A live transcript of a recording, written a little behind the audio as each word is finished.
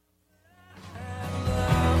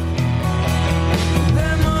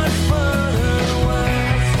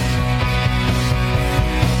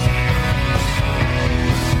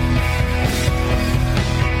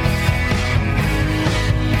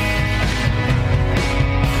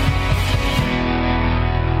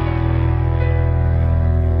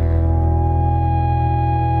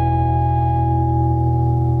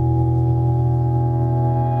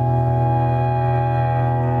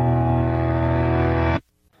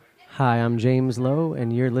Hi, I'm James Lowe,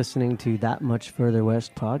 and you're listening to That Much Further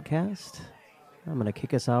West podcast. I'm going to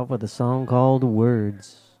kick us off with a song called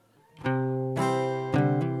Words.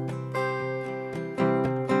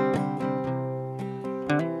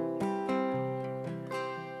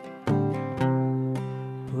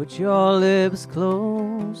 Put your lips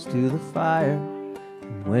close to the fire,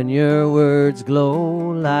 and when your words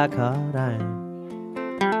glow like hot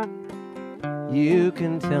iron, you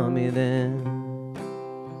can tell me then.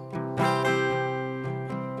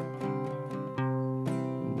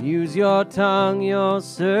 Use your tongue, your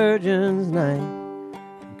surgeon's knife,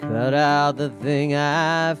 and cut out the thing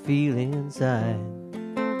I feel inside,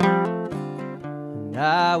 and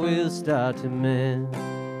I will start to mend.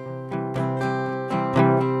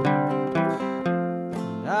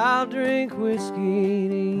 And I'll drink whiskey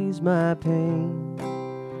to ease my pain,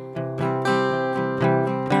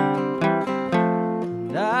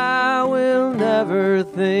 and I will never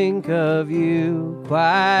think of you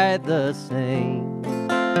quite the same.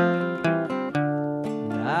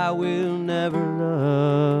 I will never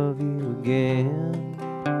love you again.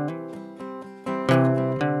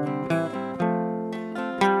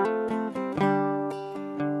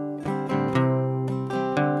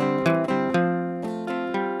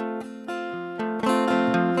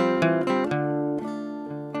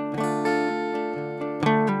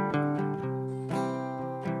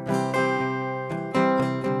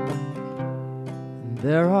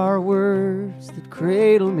 There are words that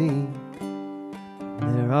cradle me.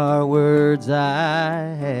 There are words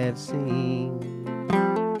I have seen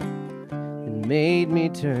that made me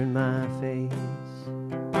turn my face.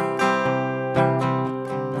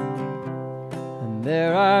 And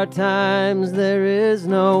there are times there is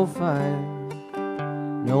no fire,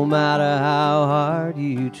 no matter how hard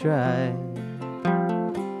you try.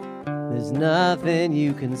 There's nothing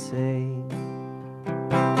you can say.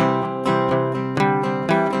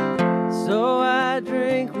 So I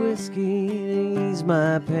drink whiskey to ease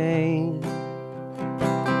my pain,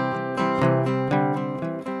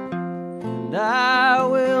 and I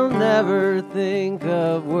will never think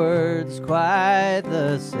of words quite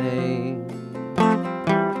the same,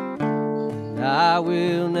 and I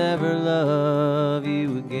will never love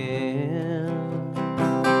you again.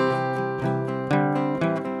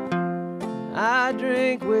 I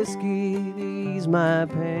drink whiskey to ease my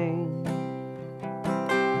pain,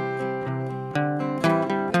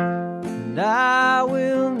 and I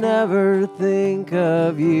will never think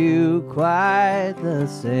of you quite the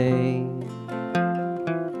same,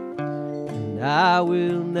 and I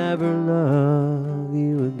will never love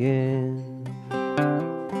you again.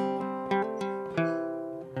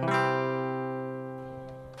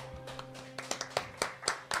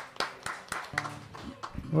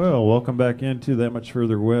 Well, welcome back into That Much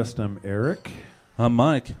Further West. I'm Eric. I'm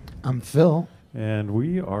Mike. I'm Phil. And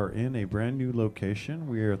we are in a brand new location.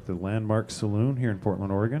 We are at the Landmark Saloon here in Portland,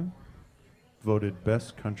 Oregon. Voted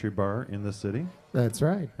best country bar in the city. That's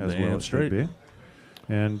right. As Damn well it should straight. be.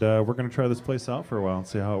 And we're going to try this place out for a while and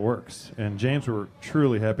see how it works. And James, we're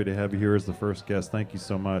truly happy to have you here as the first guest. Thank you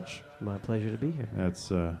so much. My pleasure to be here. That's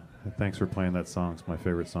thanks for playing that song. It's my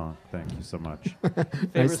favorite song. Thank you so much.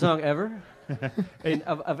 Favorite song ever?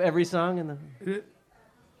 of every song in the...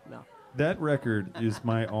 No. That record is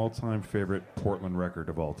my all-time favorite Portland record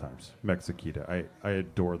of all times, Mexiquita. I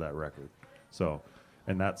adore that record. So,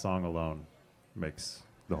 and that song alone makes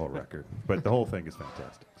the whole record. But the whole thing is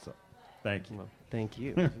fantastic. So, thank you. Well, thank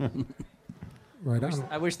you. Right on.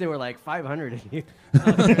 I wish there were like 500 of you.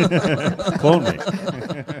 Clone me.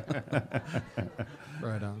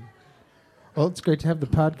 Right on. Well, it's great to have the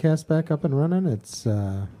podcast back up and running. It's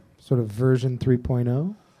sort of version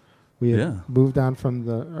 3.0. We have moved on from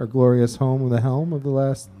our glorious home of the helm of the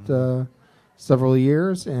last several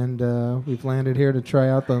years, and we've landed here to try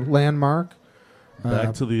out the Landmark.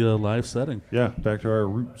 Back to the live setting. Yeah, back to our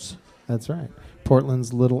roots. That's right.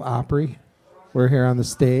 Portland's Little Opry. We're here on the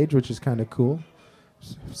stage, which is kind of cool.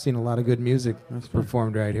 I've seen a lot of good music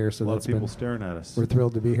performed right here, so A lot that's of people staring at us. we're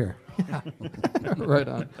thrilled to be here. Right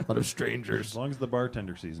on. A lot of As strangers. long as the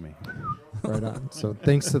bartender sees me. Right on. So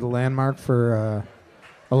thanks to the Landmark for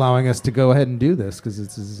allowing us to go ahead and do this, because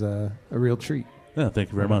this is a real treat. Yeah, thank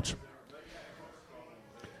you very much.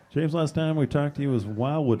 James, last time we talked to you was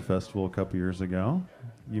Wildwood Festival a couple years ago.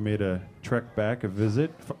 You made a trek back, a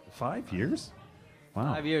visit. 5 years?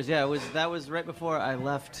 Wow. 5 years, yeah. That was right before I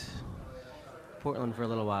left Portland for a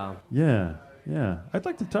little while. Yeah. I'd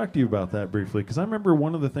like to talk to you about that briefly, because I remember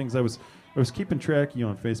one of the things I was keeping track of you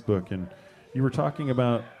on Facebook, and you were talking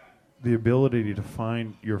about the ability to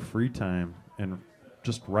find your free time and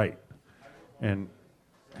just write. And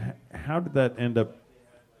how did that end up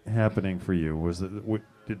happening for you? Was it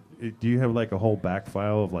do you have like a whole back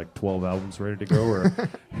file of like 12 albums ready to go, or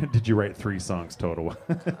did you write 3 songs total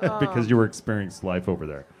because you were experiencing life over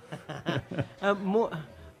there?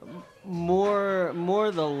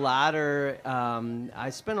 More the latter. I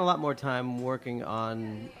spent a lot more time working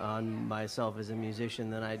on myself as a musician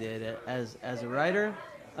than I did as a writer.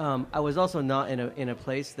 I was also not in a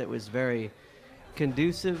place that was very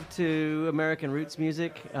conducive to American roots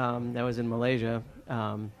music. I was in Malaysia,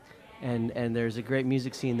 and there's a great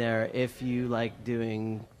music scene there if you like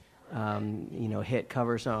doing hit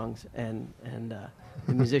cover songs, and the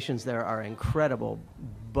musicians there are incredible,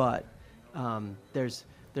 but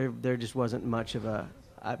there just wasn't much of a.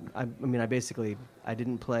 I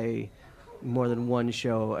didn't play more than one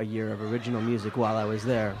show a year of original music while I was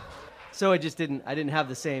there. So I didn't have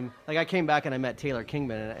the same, like I came back and I met Taylor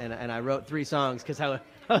Kingman and I wrote 3 songs because I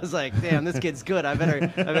was like, damn, this kid's good. I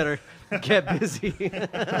better get busy.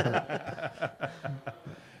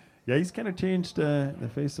 Yeah, he's kind of changed the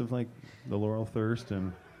face of like the Laurel Thirst,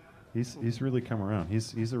 and he's really come around.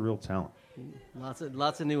 He's a real talent.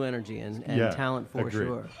 Lots of new energy and talent for agreed.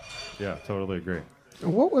 sure. Yeah, totally agree.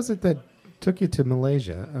 What was it that took you to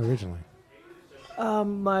Malaysia originally?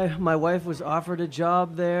 My wife was offered a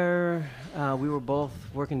job there. We were both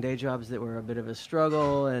working day jobs that were a bit of a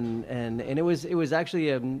struggle, and it was actually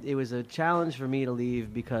a challenge for me to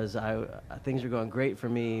leave because things were going great for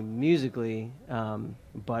me musically,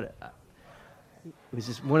 but it was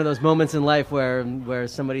just one of those moments in life where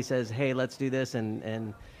somebody says, "Hey, let's do this,"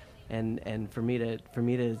 and for me to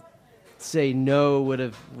say no would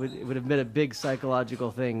have been a big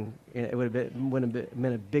psychological thing. It would have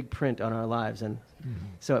been a big print on our lives, and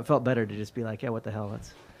so it felt better to just be like, yeah, what the hell,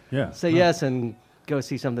 let's say yes and go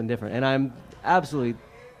see something different. And I'm absolutely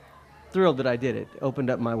thrilled that I did it.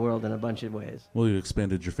 Opened up my world in a bunch of ways. Well, you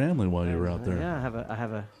expanded your family while you were out there. Yeah, I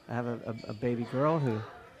have a baby girl who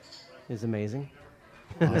is amazing.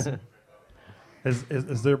 Awesome.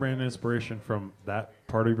 Has there been an inspiration from that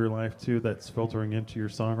part of your life too that's filtering into your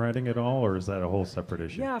songwriting at all, or is that a whole separate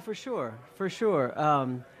issue? Yeah, for sure.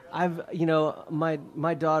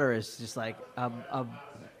 My daughter is just like a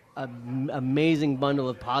amazing bundle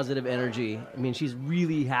of positive energy. I mean, she's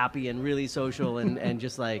really happy and really social and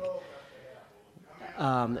just like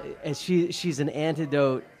and she's an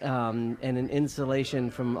antidote and an insulation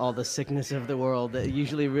from all the sickness of the world that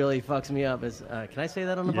usually really fucks me up. Can I say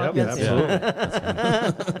that on the podcast?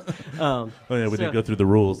 Absolutely. We didn't go through the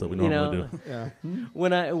rules that we normally do. Yeah.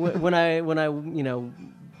 When I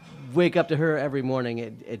wake up to her every morning,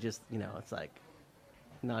 it just it's like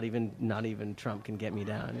not even Trump can get me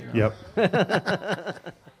down. Yep.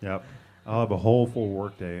 Yep. I'll have a whole full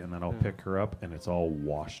work day, and then I'll pick her up, and it's all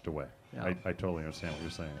washed away. Yeah. I totally understand what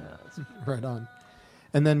you're saying. Yeah, right on.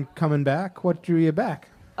 And then coming back, what drew you back?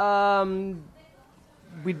 We'd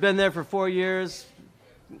been there for 4 years.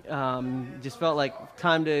 Just felt like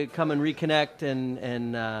time to come and reconnect,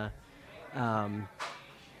 and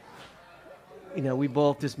we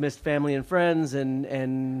both just missed family and friends,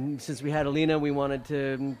 and since we had Alina, we wanted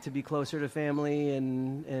to be closer to family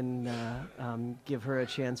and give her a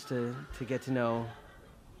chance to get to know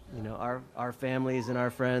our families and our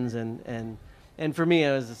friends, and for me,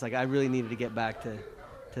 I was just like, I really needed to get back to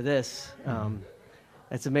this.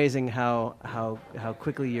 It's amazing how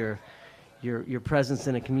quickly your presence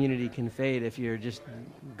in a community can fade if you're just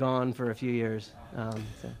gone for a few years.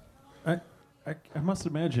 I must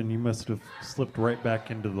imagine you must have slipped right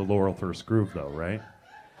back into the Laurel Thirst groove, though, right?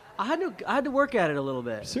 I had to work at it a little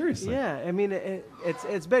bit. Seriously? Yeah, I mean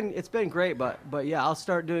it's been great, but yeah, I'll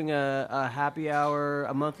start doing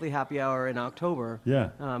a monthly happy hour in October.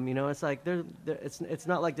 Yeah. It's like it's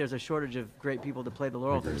not like there's a shortage of great people to play the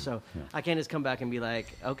Laurel Thirst, so I can't just come back and be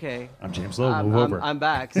like, okay, I'm James Lowe, move over. I'm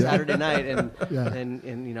back Saturday night, and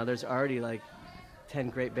there's already like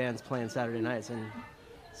 10 great bands playing Saturday nights, and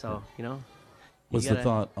so Was the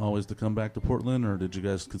thought always to come back to Portland, or did you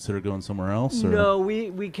guys consider going somewhere else? Or? No,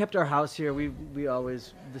 we kept our house here. We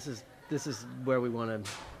always this is where we want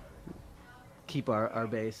to keep our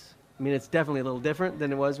base. I mean, it's definitely a little different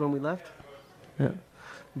than it was when we left. Yeah,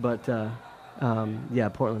 but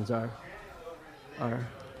Portland's our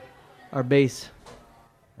base.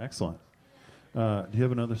 Excellent. Do you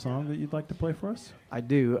have another song that you'd like to play for us? I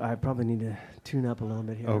do. I probably need to tune up a little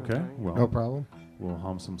bit here. Okay, well, no problem. We'll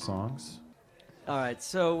hum some songs. All right,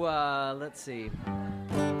 so let's see.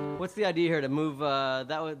 What's the idea here to move?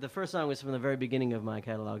 The first song was from the very beginning of my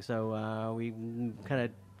catalog, so we kind of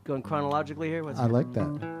going chronologically here. I like that.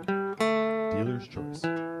 Dealer's choice.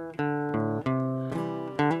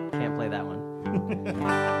 Can't play that one.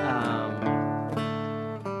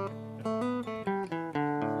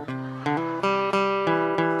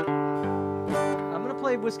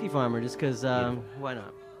 Whiskey Farmer, just because. Why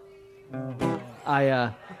not?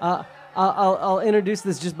 I'll introduce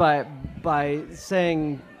this just by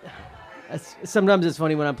saying. Sometimes it's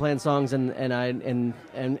funny when I'm playing songs and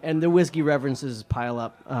the whiskey references pile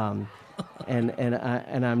up, and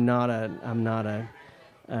I'm not a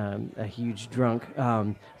huge drunk.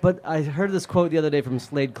 But I heard this quote the other day from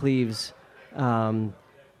Slade Cleaves,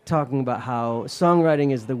 talking about how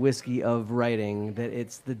songwriting is the whiskey of writing, that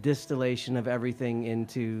it's the distillation of everything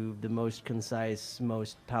into the most concise,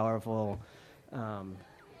 most powerful. And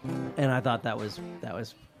I thought that was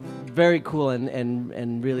very cool,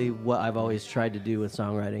 and really what I've always tried to do with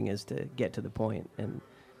songwriting is to get to the point and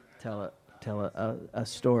tell a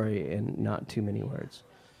story in not too many words.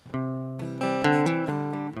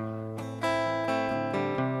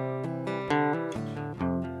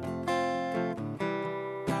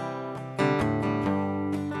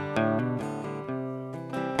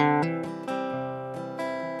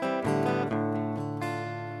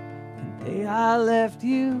 The day I left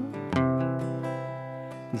you,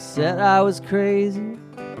 you said I was crazy.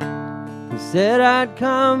 You said I'd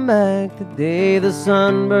come back the day the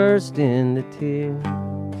sun burst into tears.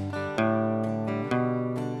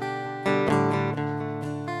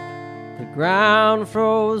 The ground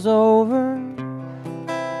froze over,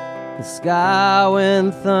 the sky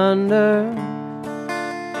went thunder,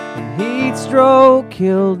 and heat stroke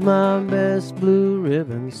killed my best blue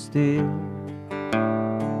ribbon still.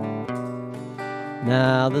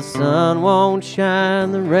 Now the sun won't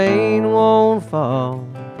shine, the rain won't fall,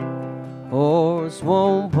 horse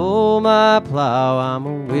won't pull my plow. I'm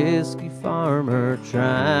a whiskey farmer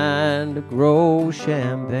trying to grow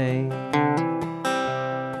champagne.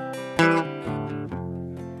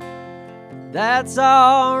 That's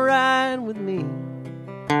all right with me.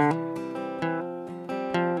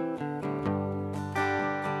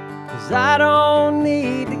 'Cause I don't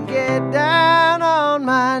need to get down on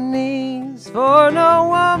my knees for no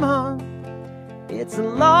woman. It's a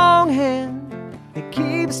long hand that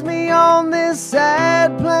keeps me on this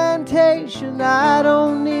sad plantation. I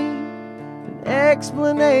don't need an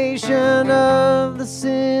explanation of the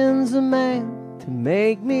sins of man to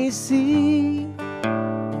make me see.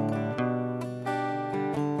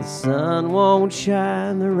 The sun won't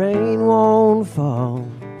shine, the rain won't fall,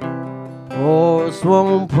 horse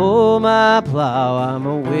won't pull my plow. I'm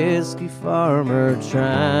a whiskey farmer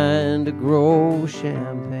trying to grow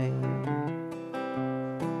champagne.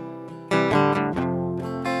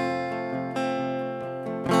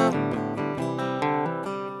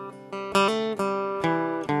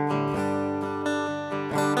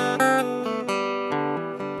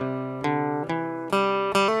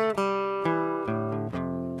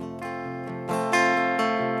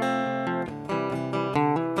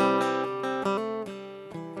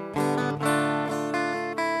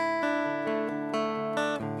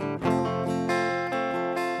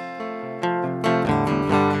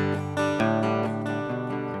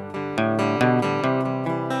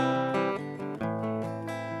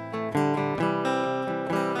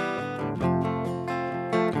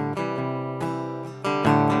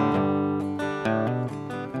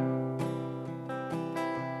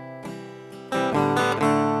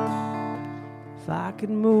 If I could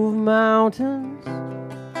move mountains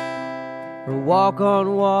or walk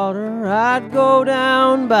on water, I'd go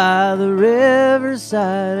down by the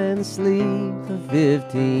riverside and sleep for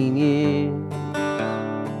 15 years.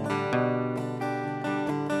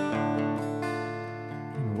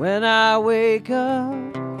 And when I wake up,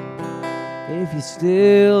 if you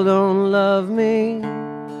still don't love me,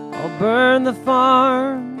 I'll burn the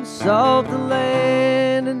farm, salt the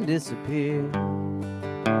land, and disappear.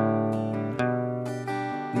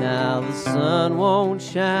 Now the sun won't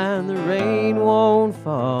shine, the rain won't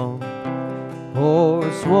fall,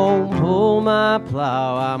 horse won't pull my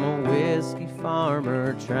plow. I'm a whiskey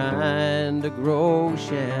farmer trying to grow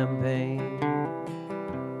champagne.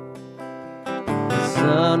 The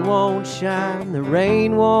sun won't shine, the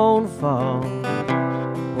rain won't fall,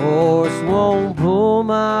 horse won't pull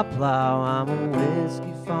my plow. I'm a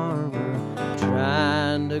whiskey farmer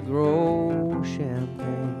trying to grow champagne.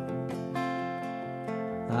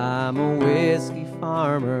 I'm a whiskey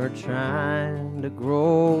farmer trying to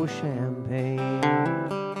grow champagne.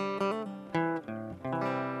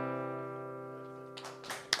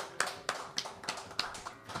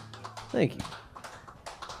 Thank you.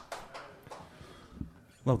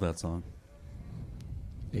 Love that song.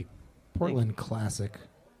 A Portland classic,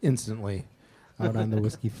 instantly, out on the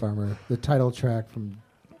Whiskey Farmer. The title track from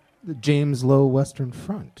the James Lowe Western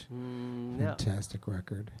Front. Yeah. Fantastic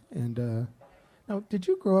record. And now, did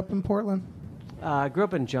you grow up in Portland? I grew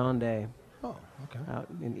up in John Day. Oh, okay. out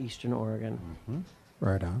in Eastern Oregon.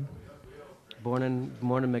 Right on. Born in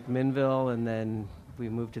McMinnville, and then we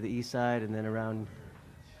moved to the east side, and then around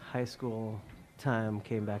high school time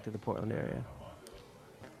came back to the Portland area.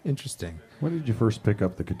 Interesting. When did you first pick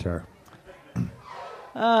up the guitar?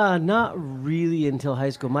 Not really until high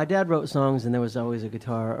school. My dad wrote songs, and there was always a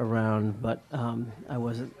guitar around, but I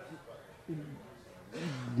wasn't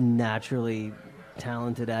naturally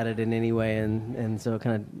talented at it in any way, and so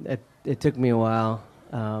it took me a while.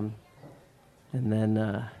 And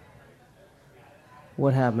then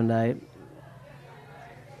what happened?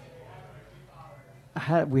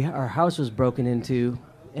 Our house was broken into,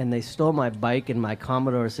 and they stole my bike and my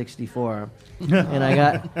Commodore 64, and I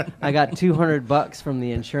got $200 from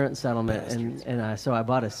the insurance settlement, and so I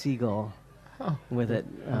bought a Seagull with it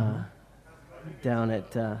down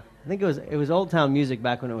at I think it was Old Town Music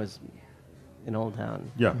back when it was in Old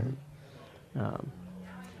Town. Yeah.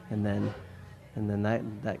 And then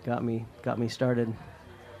that got me started.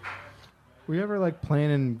 Were you ever like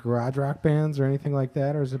playing in garage rock bands or anything like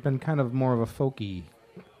that, or has it been kind of more of a folky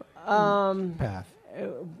path?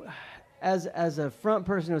 As a front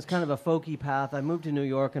person, it was kind of a folky path. I moved to New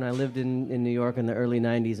York, and I lived in New York in the early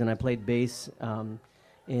 '90s, and I played bass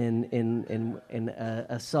in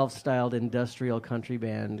a self-styled industrial country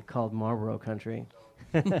band called Marlboro Country,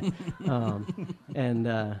 that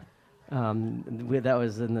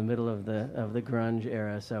was in the middle of the grunge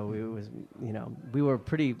era. So we were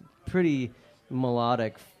pretty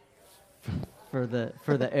melodic for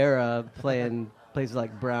the era, playing places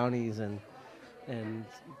like Brownies and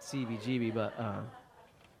CBGB, but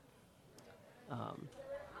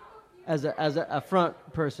as a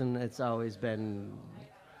front person, it's always been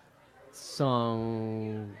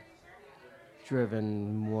song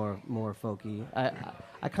driven, more folky.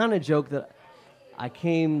 I kind of joke that I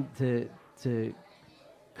came to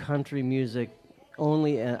country music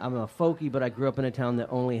only. I'm a folky, but I grew up in a town that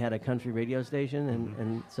only had a country radio station,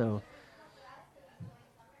 and so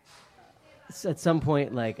at some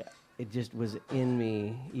point, like, it just was in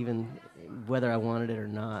me, even whether I wanted it or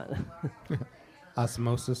not.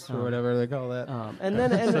 Osmosis or whatever they call that. And then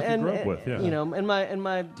Stuff you grew up with, yeah. and my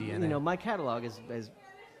DNA. My catalog is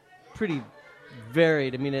pretty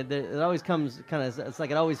varied. I mean, it always comes kind of, it's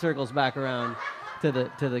like it always circles back around to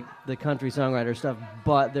the country songwriter stuff,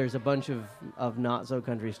 but there's a bunch of not so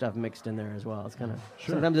country stuff mixed in there as well. It's kind of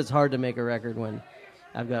sometimes it's hard to make a record when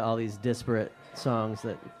I've got all these disparate songs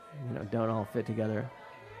that don't all fit together.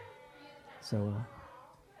 So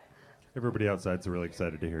Everybody outside's really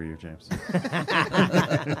excited to hear you, James.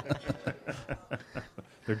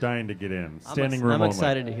 They're dying to get in. Standing room I'm only.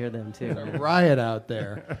 excited to hear them too. A riot out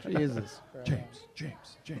there. Jesus.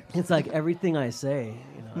 James. It's like everything I say,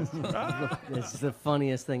 it's the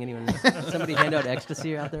funniest thing anyone knows. Somebody hand out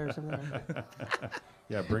ecstasy out there or something like that?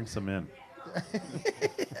 Yeah, bring some in.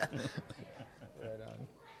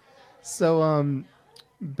 So,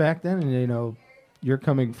 back then, you're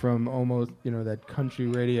coming from almost, that country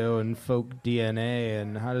radio and folk DNA,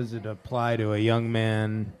 and how does it apply to a young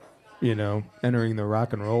man, entering the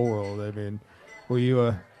rock and roll world? I mean,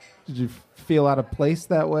 did you feel out of place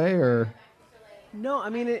that way, or? No, I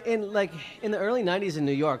mean, in the early '90s in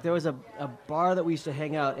New York, there was a bar that we used to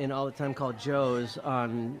hang out in all the time called Joe's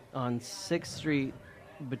on 6th Street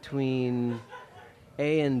between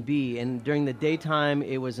A and B. And during the daytime,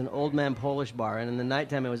 it was an old man Polish bar, and in the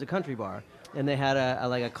nighttime, it was a country bar. And they had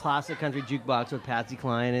a classic country jukebox with Patsy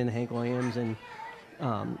Cline and Hank Williams and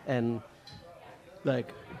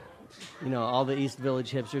all the East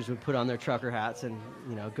Village hipsters would put on their trucker hats and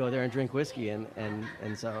go there and drink whiskey and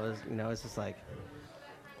so it was, it's just like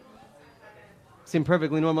seemed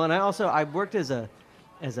perfectly normal. And I worked as a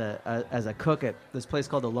cook at this place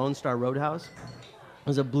called the Lone Star Roadhouse. It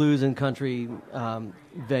was a blues and country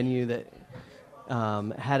venue that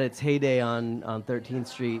had its heyday on 13th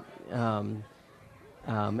Street.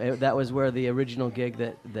 That was where the original gig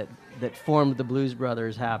that formed the Blues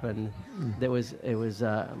Brothers happened. It was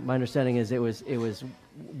my understanding is it was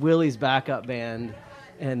Willie's backup band,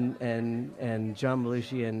 and John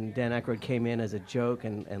Belushi and Dan Aykroyd came in as a joke,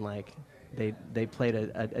 and like they played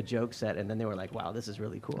a joke set, and then they were like, wow, this is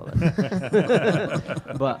really cool.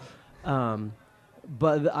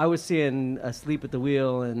 But I was seeing Asleep at the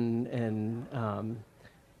Wheel and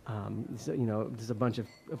there's a bunch of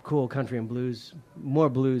cool country and blues, more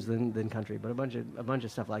blues than country, but a bunch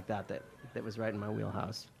of stuff like that was right in my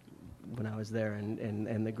wheelhouse when I was there,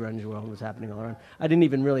 and the grunge world was happening all around. I didn't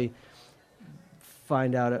even really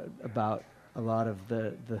find out about a lot of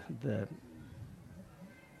the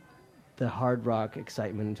hard rock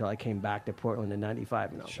excitement until I came back to Portland in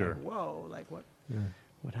 '95, and I was like, whoa, like what? Yeah.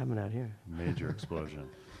 What happened out here? Major explosion.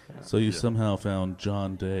 So you somehow found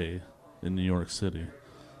John Day in New York City.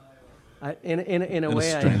 In a way,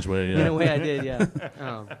 strange way, yeah. In a way, I did, yeah.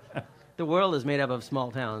 The world is made up of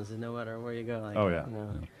small towns, and no matter where you go. Like, Oh, yeah. You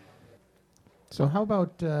know. So how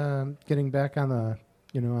about getting back on the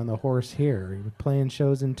horse here? You're playing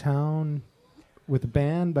shows in town with a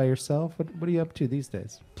band by yourself. What are you up to these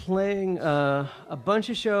days? Playing a bunch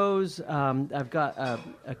of shows. I've got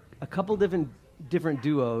a couple different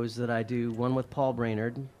duos that I do. One with Paul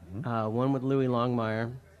Brainerd, one with Louis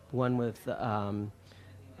Longmire, one with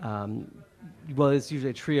well, it's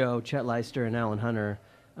usually a trio: Chet Leister and Alan Hunter.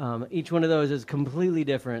 Each one of those is completely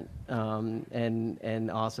different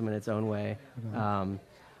and awesome in its own way. I'm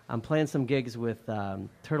playing some gigs with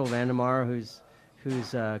Turtle Vandemar, who's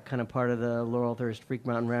kind of part of the Laurel Thirst Freak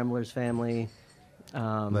Mountain Ramblers family.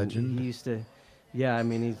 Legend. He used to, yeah. I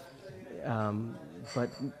mean,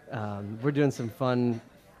 we're doing some fun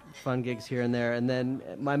gigs here and there. And then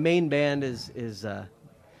my main band is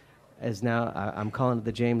now I'm calling it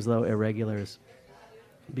the James Lowe Irregulars,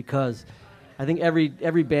 because I think every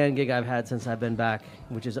band gig I've had since I've been back,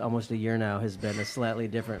 which is almost a year now, has been a slightly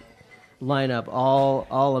different lineup.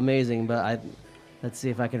 All amazing, but let's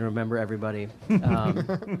see if I can remember everybody.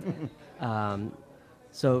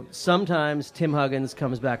 So sometimes Tim Huggins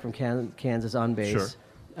comes back from Kansas on bass.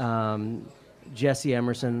 Sure. Jesse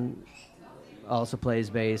Emerson also plays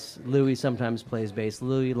bass. Louis sometimes plays bass.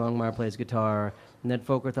 Louis Longmire plays guitar. Ned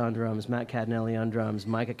Fokerth on drums. Matt Cadnelli on drums.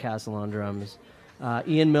 Micah Castle on drums.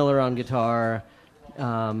 Ian Miller on guitar.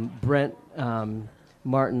 Brent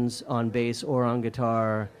Martins on bass or on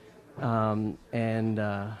guitar. And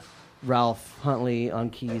Ralph Huntley on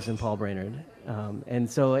keys and Paul Brainerd. And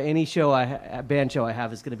so any show band show I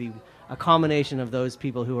have is going to be a combination of those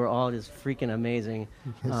people who are all just freaking amazing.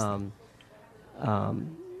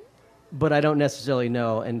 But I don't necessarily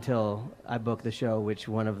know until I book the show which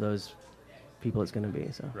one of those people it's going to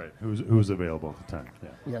be. So Right. Who's available at the time? Yeah.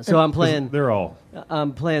 yeah. So I'm playing. They're all.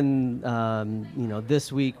 I'm playing.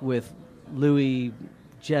 This week with Louis,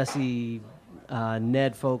 Jesse,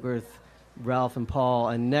 Ned Fokerth, Ralph, and Paul.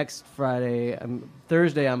 And next Thursday,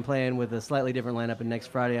 I'm playing with a slightly different lineup, and next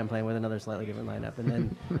Friday, I'm playing with another slightly different lineup. And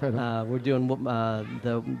then we're doing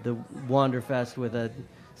the Wanderfest with a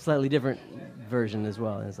slightly different version as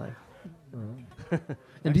well. And it's like.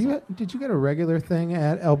 And did you get a regular thing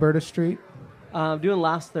at Alberta Street? Doing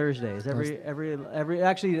last Thursdays.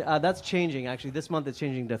 Actually, that's changing. Actually, this month it's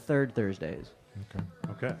changing to third Thursdays.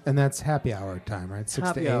 Okay. And that's happy hour time, right? 6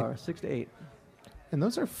 Happy to 8. hour, 6 to 8. And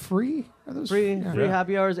those are free? Are those Free Yeah.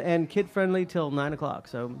 happy hours and kid friendly till 9 o'clock.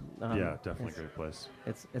 So Yeah, definitely a great place.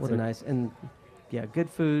 It's a nice and good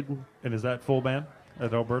food. And is that full band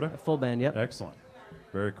at Alberta? Full band. Yep. Excellent.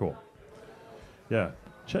 Very cool. Yeah.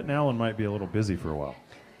 Chet and Alan might be a little busy for a while.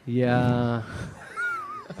 Yeah.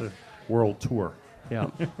 The world tour. Yeah.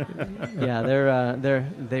 Yeah.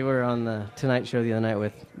 They were on the Tonight Show the other night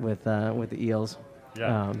with the Eels.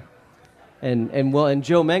 Yeah. And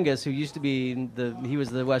Joe Menges, who used to be he was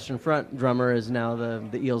the Western Front drummer, is now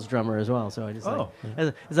the Eels drummer as well. So I just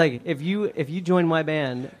it's like if you join my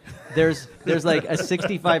band, there's like a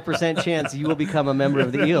 65% chance you will become a member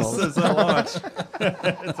of the Eels. It's a launch.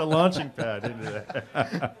 It's a launching pad into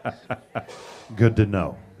that. Good to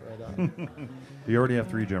know. You already have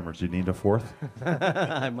 3 drummers. You need a 4th?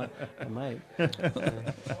 I might.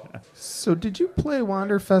 So did you play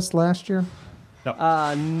Wanderfest last year?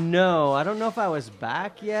 No, I don't know if I was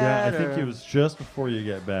back yet. Yeah, I think it was just before you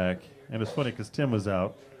get back. And it's funny because Tim was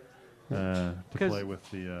out to play with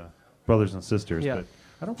the brothers and sisters. Yeah. But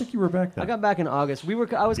I don't think you were back then. I got back in August. I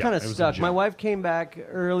was kind of it was in stuck. My June. wife came back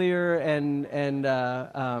earlier, and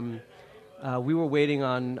we were waiting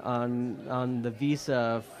on the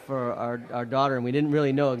visa for our daughter, and we didn't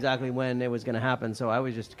really know exactly when it was going to happen. So I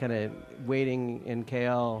was just kind of waiting in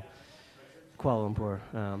Kuala Lumpur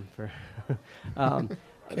for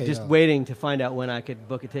just waiting to find out when I could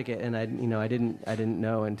book a ticket, and I didn't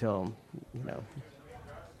know until kind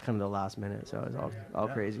of the last minute. So it was all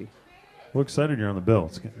crazy. Well, excited you're on the bill.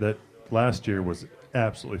 That last year was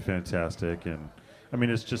absolutely fantastic, and I mean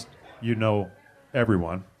it's just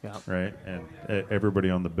everyone, right? And everybody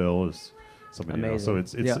on the bill is somebody else. So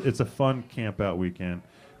it's a fun camp out weekend.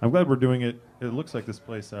 I'm glad we're doing it. It looks like this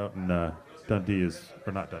place out in Dundee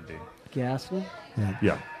not Dundee. Gaston?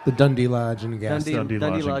 Yeah. The Dundee Lodge in Gaston. Dundee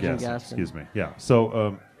Lodge in Gaston. Excuse me. Yeah.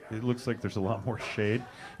 So it looks like there's a lot more shade.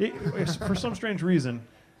 For some strange reason,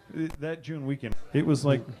 that June weekend, it was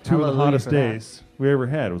like 2 of the hottest days we ever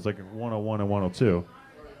had. It was like 101 and 102.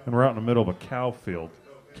 And we're out in the middle of a cow field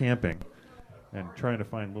camping. and trying to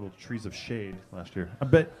find little trees of shade last year. I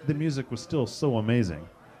bet the music was still so amazing,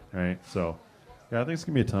 right? So, yeah, I think it's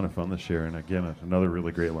going to be a ton of fun this year. And again, another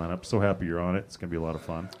really great lineup. So happy you're on it. It's going to be a lot of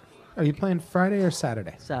fun. Are you playing Friday or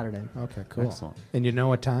Saturday? Saturday. Okay, cool. Excellent. And you know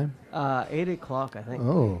what time? 8 o'clock, I think.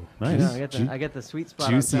 Oh, Nice. Yeah, I get the sweet spot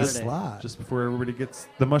on juicy Saturday. slot. Just before everybody gets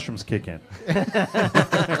the mushrooms kick in.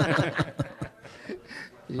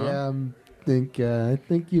 Yeah, I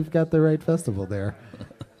think you've got the right festival there.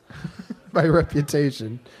 By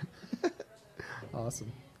reputation.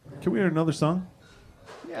 Awesome. Can we hear another song?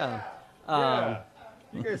 Yeah.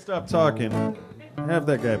 You guys stop talking. Have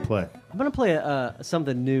that guy play. I'm gonna play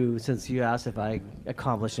something new since you asked if I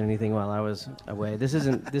accomplished anything while I was away. This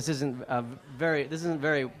isn't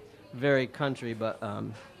very country, but I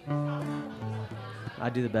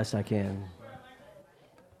do the best I can.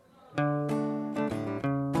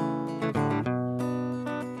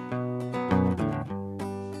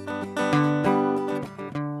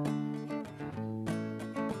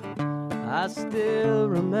 I still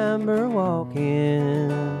remember walking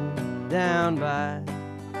down by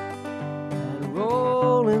that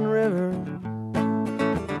rolling river,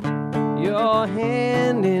 your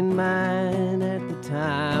hand in mine. At the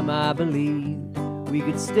time I believed we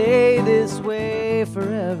could stay this way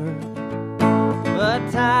forever, but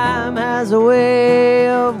time has a way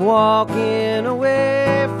of walking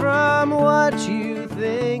away from what you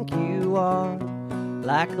think you are,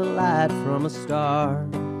 like a light from a star,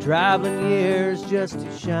 traveling years just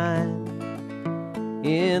to shine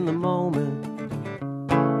in the moment.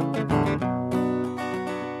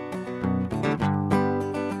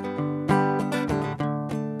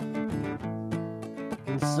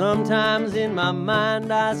 And sometimes in my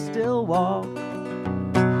mind I still walk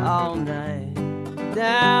all night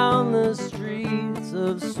down the streets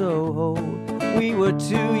of Soho. We were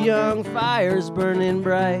two young fires burning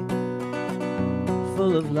bright,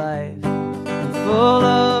 full of life and full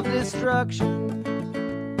of destruction.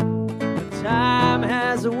 Time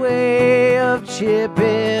has a way of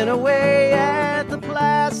chipping away at the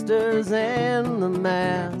plasters and the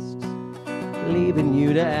masks, leaving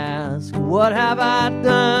you to ask, what have I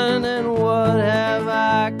done and what have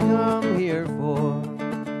I come here for?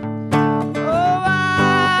 Oh,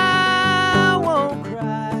 I won't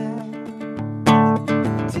cry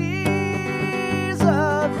tears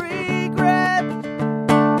of regret,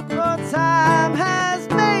 for time has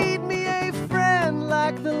made me a friend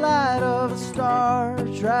like the light of a star,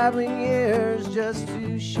 traveling years just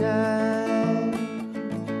to shine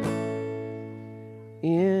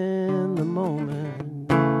in the moment.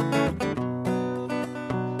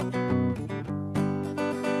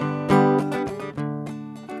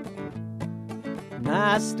 And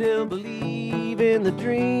I still believe in the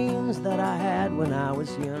dreams that I had when I was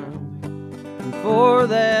young, and for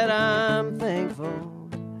that I'm thankful.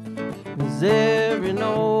 'Cause every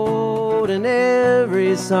note and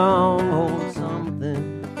every song holds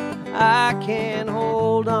something I can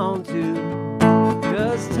hold on to.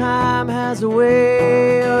 'Cause time has a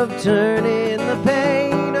way of turning the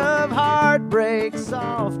pain of heartbreak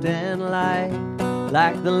soft and light,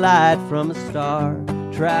 like the light from a star,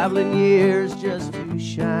 traveling years just to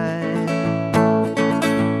shine.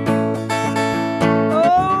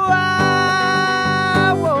 Oh,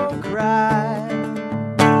 I won't cry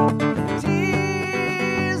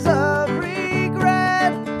tears of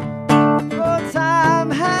regret, for time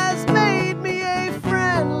has made me a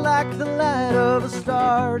friend like the light of a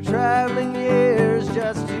star, traveling years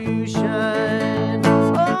just to shine.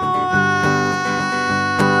 Oh,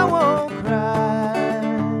 I won't cry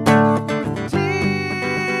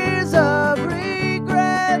tears of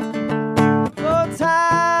regret, for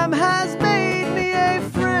time has made me a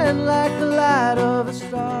friend like the light of a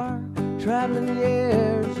star, traveling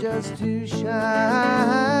years just to shine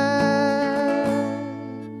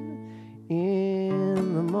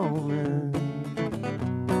in the moment.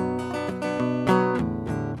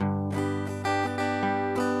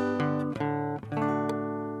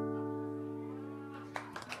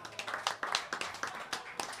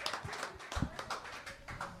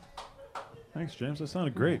 Thanks, James. That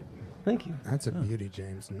sounded great. Thank you. That's a beauty,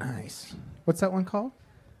 James. Nice. What's that one called?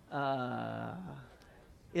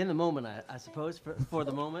 In the moment, I suppose, for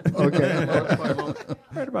the moment. Okay. For the moment.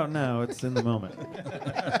 Right about now, it's in the moment.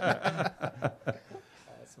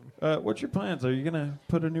 What's your plans? Are you gonna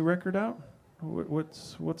put a new record out?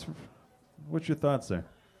 What's your thoughts there?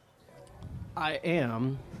 I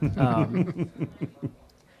am.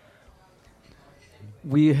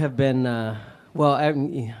 We have been.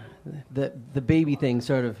 The baby thing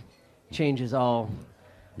sort of changes all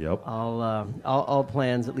Yep. all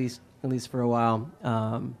plans, at least for a while.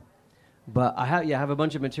 But I have a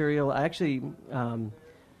bunch of material. I actually, I'm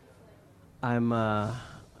going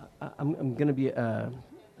to be a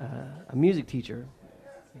music teacher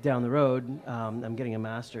down the road. I'm getting a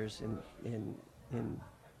master's in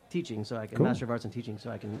teaching, so I can Master of Arts in teaching,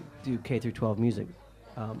 so I can do K through 12 music,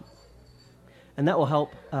 and that will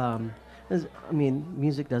help.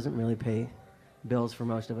 Music doesn't really pay bills for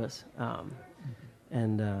most of us,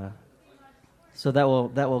 and so that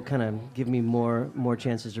will kind of give me more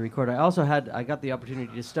chances to record. I got the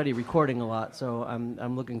opportunity to study recording a lot, so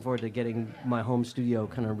I'm looking forward to getting my home studio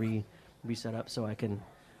kind of reset up so I can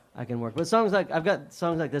work. But I've got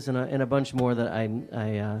songs like this and a bunch more that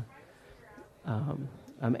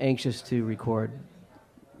I'm anxious to record,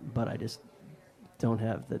 but I just don't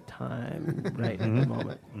have the time right at the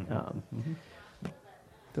moment.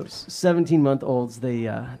 Those 17-month-olds, they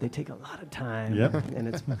take a lot of time, and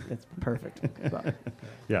it's perfect. But,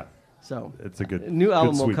 yeah. So it's a good new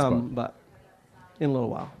album good will come, spot. but in a little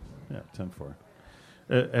while. Yeah, 10-4.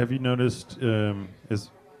 Have you noticed is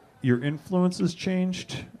your influences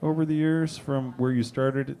changed over the years from where you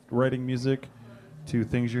started writing music to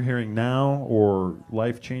things you're hearing now, or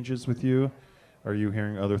life changes with you? Are you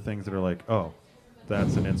hearing other things that are like, oh,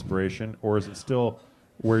 that's an inspiration, or is it still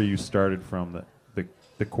where you started from,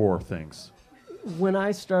 the core things? When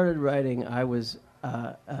I started writing, I was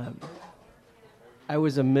a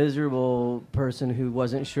miserable person who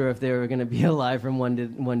wasn't sure if they were going to be alive from one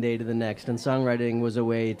day to the next, and songwriting was a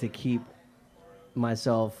way to keep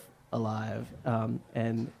myself alive,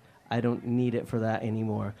 and I don't need it for that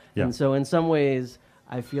anymore. Yeah. And so in some ways,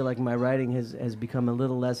 I feel like my writing has become a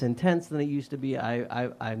little less intense than it used to be.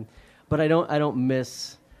 But I don't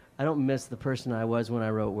miss the person I was when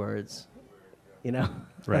I wrote words. You know,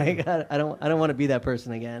 right? Like, I don't want to be that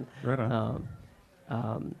person again. Right on.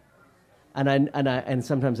 And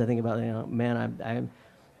sometimes I think about, man, I'm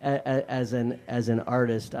as an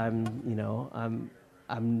artist, I'm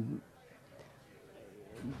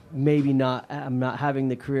maybe not. I'm not having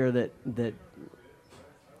the career that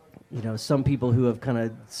some people who have kind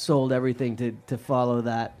of sold everything to follow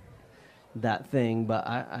that thing, but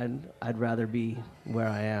I'd rather be where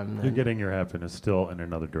I am. You're getting your happiness still in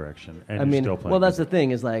another direction, and you're still playing. Well, that's the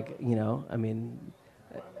thing is like,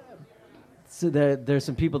 so there's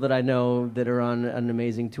some people that I know that are on an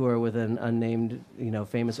amazing tour with an unnamed,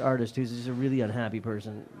 famous artist who's just a really unhappy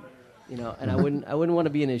person, and I wouldn't want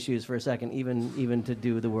to be in his shoes for a second, even to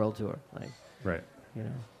do the world tour, like, right.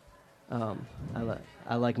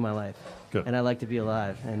 I like my life. Good. And I like to be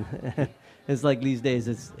alive, and it's like these days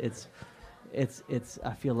it's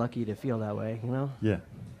I feel lucky to feel that way, Yeah.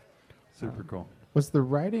 Super cool. Was the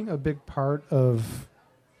writing a big part of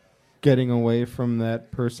getting away from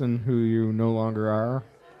that person who you no longer are?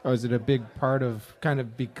 Or is it a big part of kind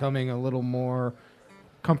of becoming a little more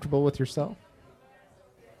comfortable with yourself?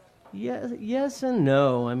 Yes and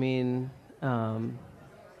no. I mean,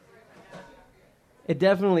 it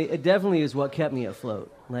definitely is what kept me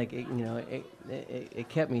afloat. Like, it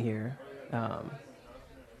kept me here.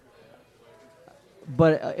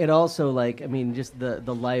 But it also, like, I mean, just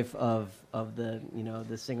the life of the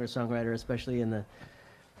the singer-songwriter, especially in the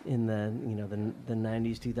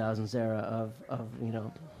 90s 2000s era of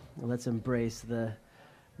let's embrace the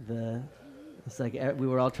it's like we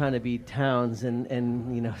were all trying to be Towns, and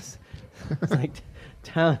it's like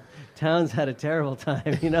Towns had a terrible time,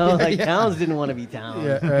 like yeah. Towns didn't want to be Towns.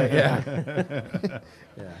 Yeah, right, yeah.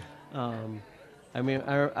 Yeah. I mean,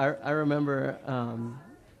 I remember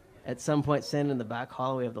at some point standing in the back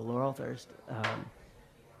hallway of the Laurelthirst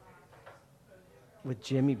with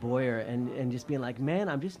Jimmy Boyer and just being like, man,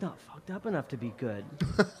 I'm just not fucked up enough to be good.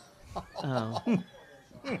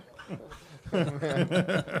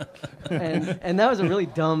 And that was a really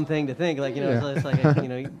dumb thing to think, like, Yeah. it's like,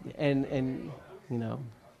 and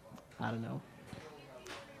I don't know.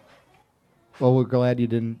 Well, we're glad you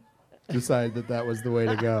didn't decide that was the way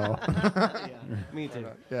to go. Yeah, me too.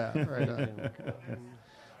 Yeah, right on.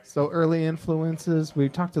 So early influences, we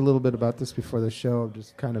talked a little bit about this before the show,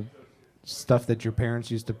 just kind of stuff that your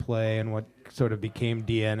parents used to play and what sort of became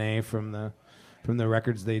DNA from the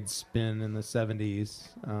records they'd spin in the 70s.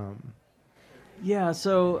 Yeah,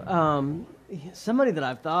 so somebody that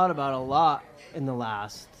I've thought about a lot in the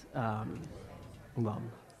last,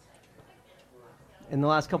 in the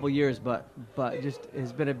last couple of years, but just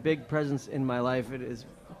has been a big presence in my life. It is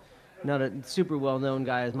not a super well-known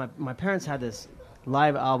guy. My parents had this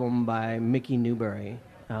live album by Mickey Newbury,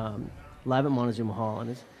 live at Montezuma Hall,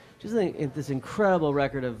 and it's just this incredible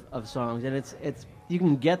record of songs. And it's you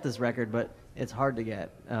can get this record, but it's hard to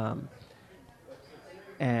get.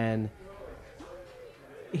 And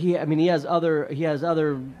he has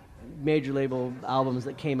other major label albums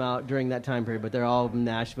that came out during that time period, but they're all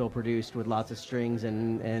Nashville produced with lots of strings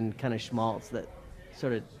and kind of schmaltz that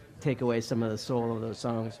sort of take away some of the soul of those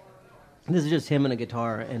songs. And this is just him and a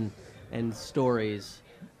guitar and stories,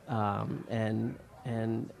 and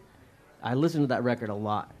I listened to that record a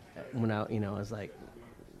lot when I was like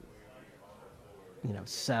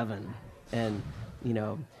 7, and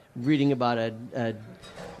reading about a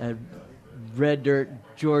red dirt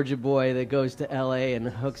Georgia boy that goes to L.A. and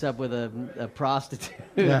hooks up with a prostitute,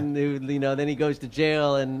 and who, then he goes to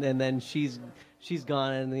jail, and then she's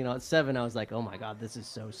gone, and at 7 I was like, oh my God, this is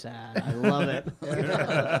so sad. I love it. Like,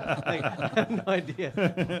 I have no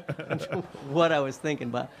idea what I was thinking,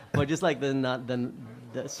 but just like the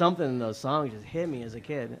something in those songs just hit me as a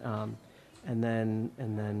kid, and then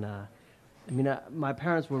my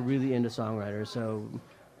parents were really into songwriters, so.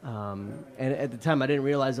 And at the time, I didn't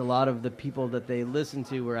realize a lot of the people that they listened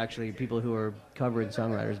to were actually people who were covering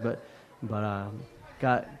songwriters. But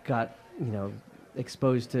got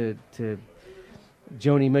exposed to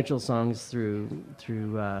Joni Mitchell songs through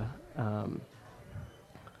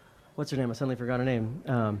what's her name? I suddenly forgot her name.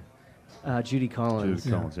 Judy Collins.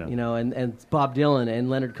 Judy Collins, yeah. And Bob Dylan and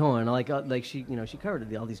Leonard Cohen. Like she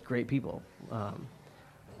covered all these great people.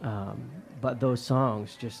 But those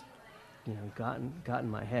songs just. Got in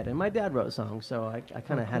my head, and my dad wrote songs, so I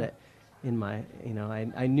kind of had it in my,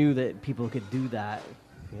 I knew that people could do that,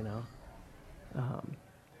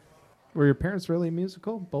 Were your parents really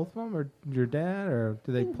musical, both of them, or your dad, or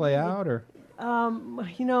do they play out, or?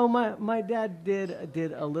 My dad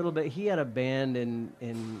did a little bit. He had a band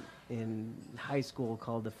in high school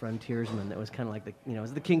called the Frontiersmen that was kind of like it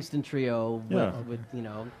was the Kingston Trio with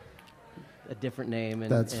a different name.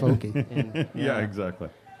 And, That's folky. And, yeah, exactly.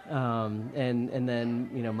 And then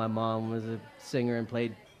my mom was a singer and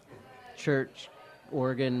played church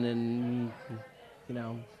organ, and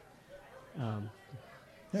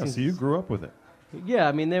so you grew up with it. Yeah,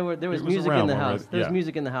 I mean there was music in the house. There was yeah.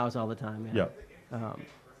 music in the house all the time. Yeah.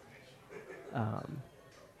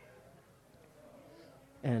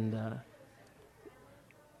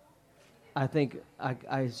 I think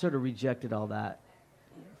I sort of rejected all that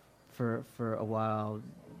for a while.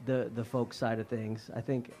 The folk side of things. I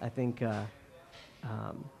think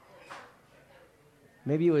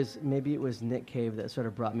maybe it was Nick Cave that sort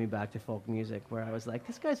of brought me back to folk music, where I was like,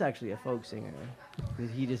 this guy's actually a folk singer.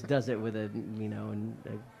 He just does it with a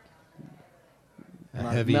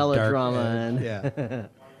lot of melodrama and there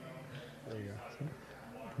you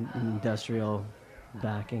go. Industrial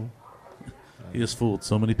backing. He has fooled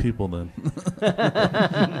so many people then.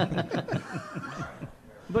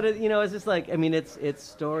 But it's just like, it's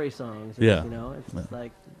story songs. Yeah. It's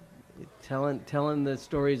like telling the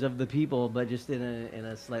stories of the people, but just in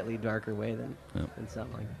a slightly darker way than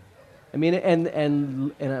something.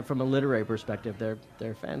 And from a literary perspective,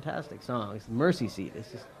 they're fantastic songs. Mercy Seat is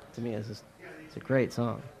just, to me, it's a great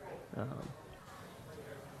song.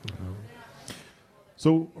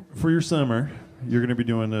 So for your summer, you're going to be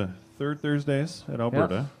doing the third Thursdays at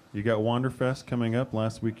Alberta. Yep. You got Wanderfest coming up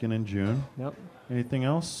last weekend in June. Yep. Anything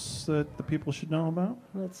else that the people should know about?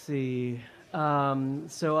 Let's see.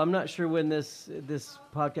 So I'm not sure when this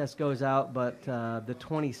podcast goes out, but the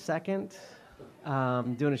 22nd,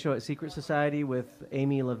 doing a show at Secret Society with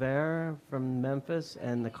Amy LaVere from Memphis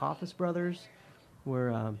and the Coffis Brothers.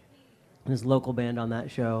 We're his local band on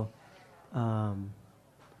that show. And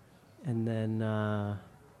then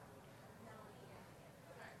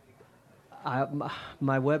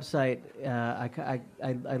my website, I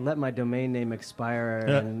let my domain name expire,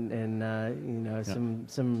 and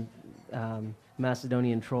some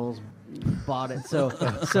Macedonian trolls bought it. So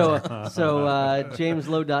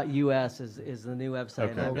jameslow.us is the new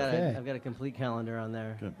website. Okay. I've got a complete calendar on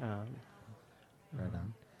there. Right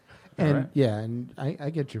on. And and I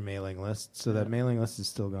get your mailing list, so that mailing list is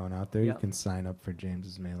still going out there. Yep. You can sign up for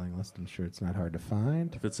James's mailing list. I'm sure it's not hard to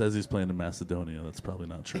find. If it says he's playing in Macedonia, that's probably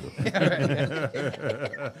not true.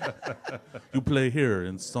 You play here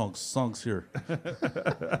in songs here.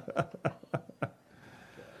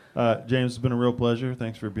 James, it's been a real pleasure.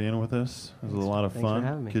 Thanks for being with us. It was a lot of Thanks fun. for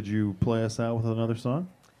having me. Could you play us out with another song?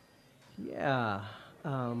 Yeah.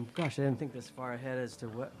 Gosh, I didn't think this far ahead as to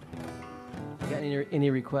what. Got any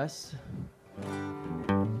requests?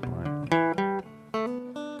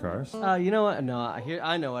 Cars? You know what? No,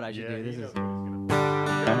 I know what I should do. This is.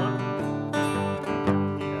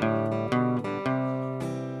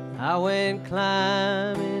 I went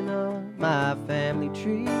climbing up my family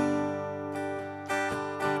tree.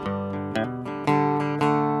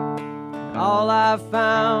 All I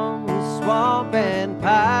found was swamp and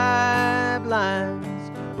pipelines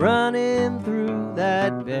running through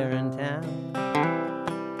that barren town.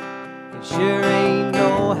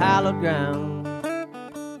 no hallowed ground,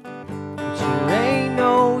 but sure ain't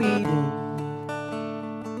no Eden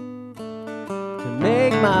to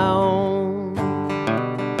make my own.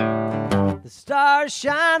 The stars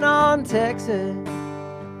shine on Texas,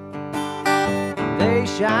 they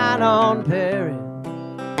shine on Perry,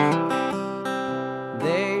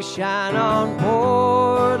 they shine on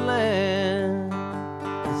Portland.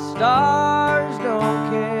 The stars don't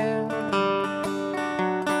care.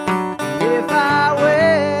 If I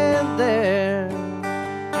went there,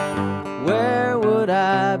 where would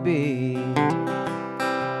I be?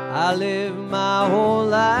 I live my whole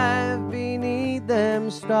life beneath them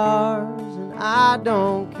stars, and I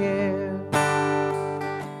don't care.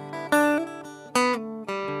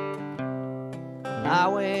 I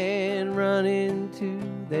went running to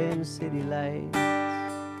them city lights,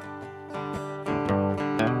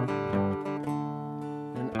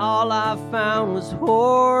 and all I found was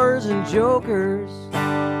whores and jokers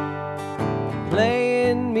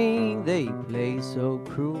playing me. They play so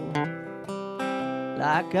cruel,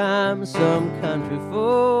 like I'm some country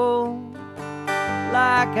fool,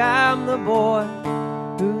 like I'm the boy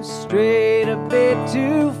who's strayed a bit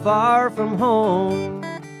too far from home.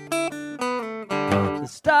 The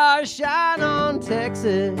stars shine on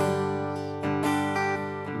Texas,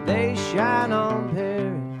 they shine on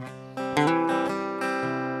Paris,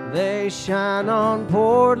 they shine on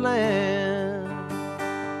Portland.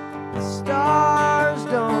 The stars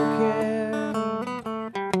don't care.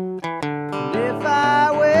 And if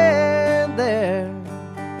I went there,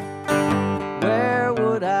 where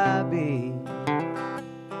would I be?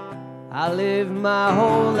 I live my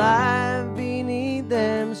whole life beneath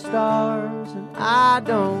them stars, and I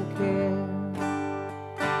don't care.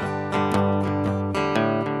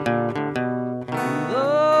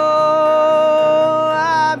 Though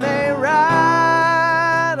I may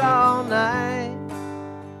ride all night,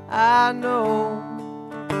 I know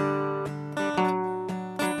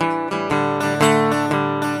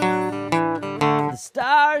the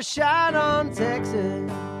stars shine on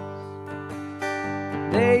Texas,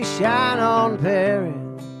 they shine on Paris,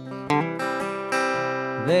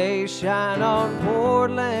 they shine on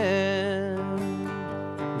Portland.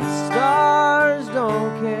 The stars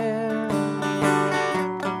don't care.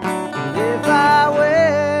 And if I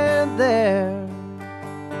went there,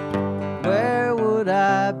 where would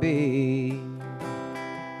I be?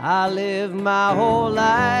 I live my whole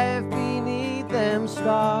life beneath them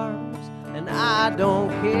stars, and I don't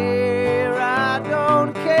care, I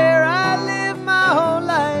don't care. I live my whole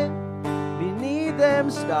life beneath them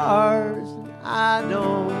stars, I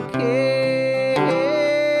don't care,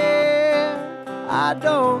 I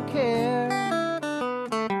don't care.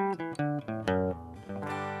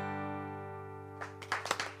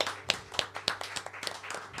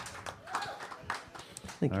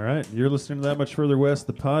 All right, you're listening to That Much Further West,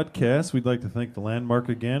 the podcast. We'd like to thank the Landmark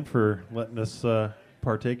again for letting us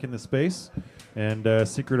partake in the space, and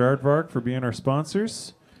Secret Aardvark for being our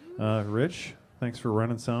sponsors. Rich, thanks for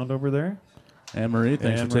running sound over there. Anne Marie,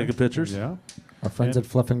 thanks for taking pictures. Yeah. Our friends at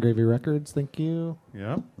Fluff and Gravy Records, thank you.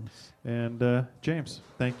 Yeah. And James,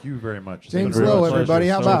 thank you very much. It's James been a real Lowe, pleasure. everybody.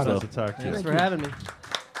 How So about nice it? to talk to you. Thanks for having me.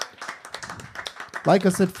 Like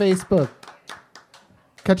us at Facebook.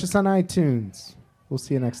 Catch us on iTunes. We'll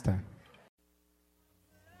see you next time.